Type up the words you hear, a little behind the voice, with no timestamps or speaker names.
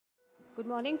Good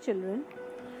morning, children.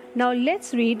 Now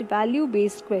let's read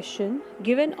value-based question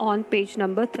given on page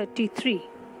number 33.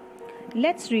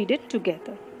 Let's read it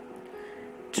together.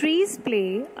 Trees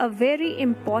play a very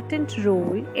important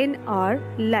role in our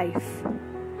life.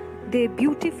 They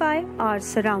beautify our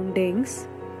surroundings.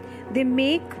 They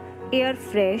make air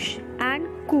fresh and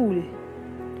cool.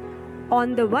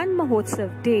 On the one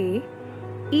Mahotsav day,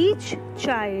 each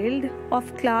child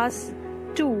of class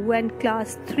 2 and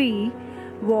class 3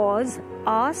 was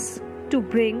asked to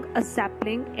bring a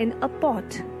sapling in a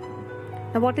pot.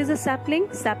 Now what is a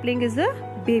sapling? Sapling is a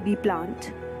baby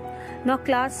plant. Now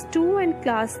class 2 and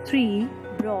class 3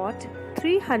 brought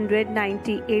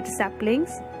 398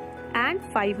 saplings and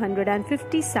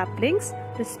 550 saplings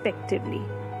respectively.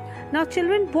 Now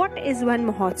children, what is one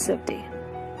Mahotsav day?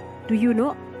 Do you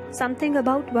know something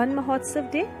about one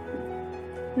Mahotsav day?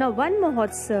 Now one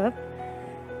Mahotsav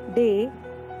day,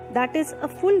 that is a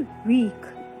full week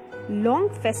long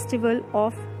festival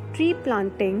of tree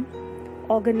planting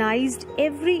organized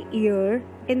every year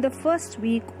in the first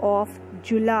week of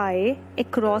July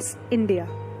across India.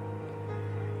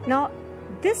 Now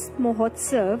this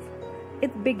Mahotsav,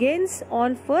 it begins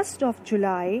on 1st of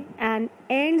July and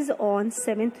ends on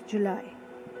 7th July.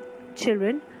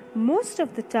 Children, most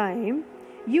of the time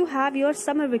you have your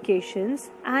summer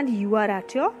vacations and you are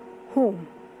at your home.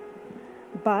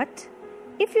 But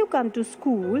if you come to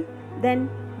school, then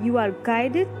you are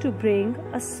guided to bring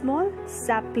a small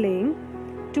sapling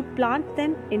to plant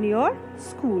them in your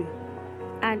school.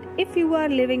 And if you are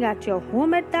living at your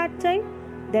home at that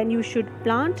time, then you should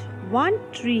plant one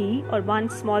tree or one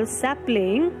small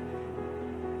sapling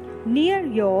near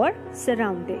your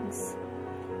surroundings.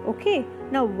 Okay,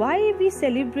 now why we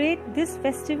celebrate this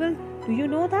festival? Do you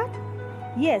know that?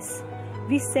 Yes,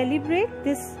 we celebrate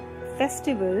this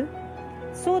festival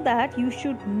so that you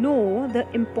should know the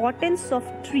importance of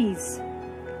trees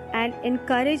and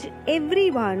encourage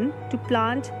everyone to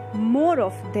plant more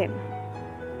of them.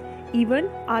 Even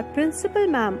our principal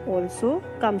ma'am also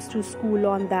comes to school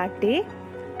on that day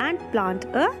and plant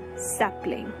a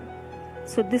sapling.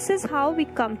 So this is how we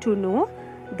come to know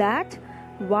that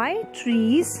why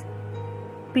trees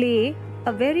play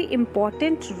a very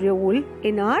important role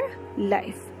in our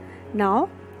life. Now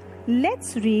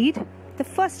let's read the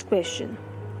first question.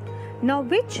 Now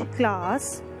which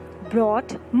class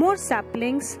brought more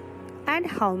saplings and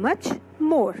how much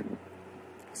more?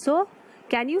 So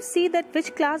can you see that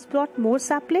which class brought more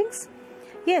saplings?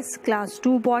 Yes, class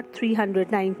 2 bought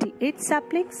 398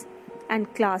 saplings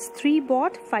and class 3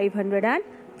 bought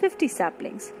 550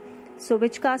 saplings. So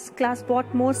which class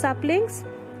bought more saplings?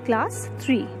 Class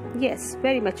 3. Yes,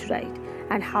 very much right.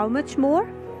 And how much more?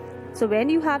 So when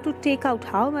you have to take out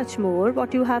how much more,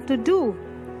 what you have to do?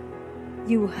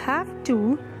 You have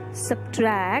to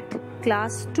subtract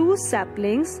class 2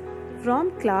 saplings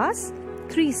from class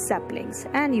 3 saplings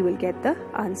and you will get the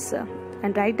answer.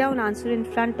 And write down answer in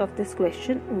front of this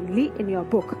question only in your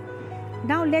book.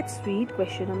 Now let's read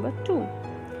question number 2.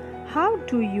 How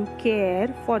do you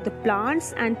care for the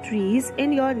plants and trees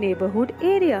in your neighborhood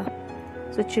area?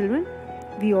 So children,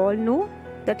 we all know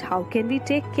that how can we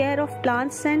take care of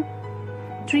plants and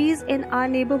trees in our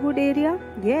neighborhood area?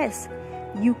 Yes,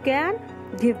 you can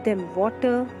give them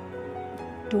water,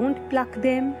 don't pluck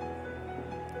them,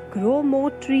 grow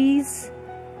more trees,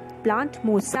 plant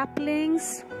more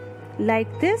saplings.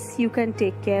 Like this you can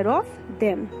take care of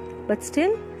them. But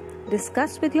still,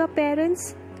 discuss with your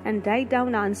parents and write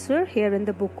down answer here in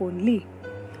the book only.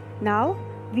 Now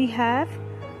we have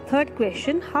third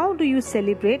question. How do you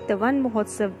celebrate the one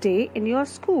Mahotsav day in your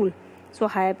school? So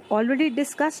I have already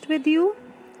discussed with you.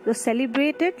 So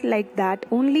celebrate it like that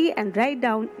only and write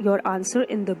down your answer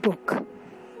in the book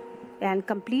and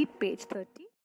complete page 30.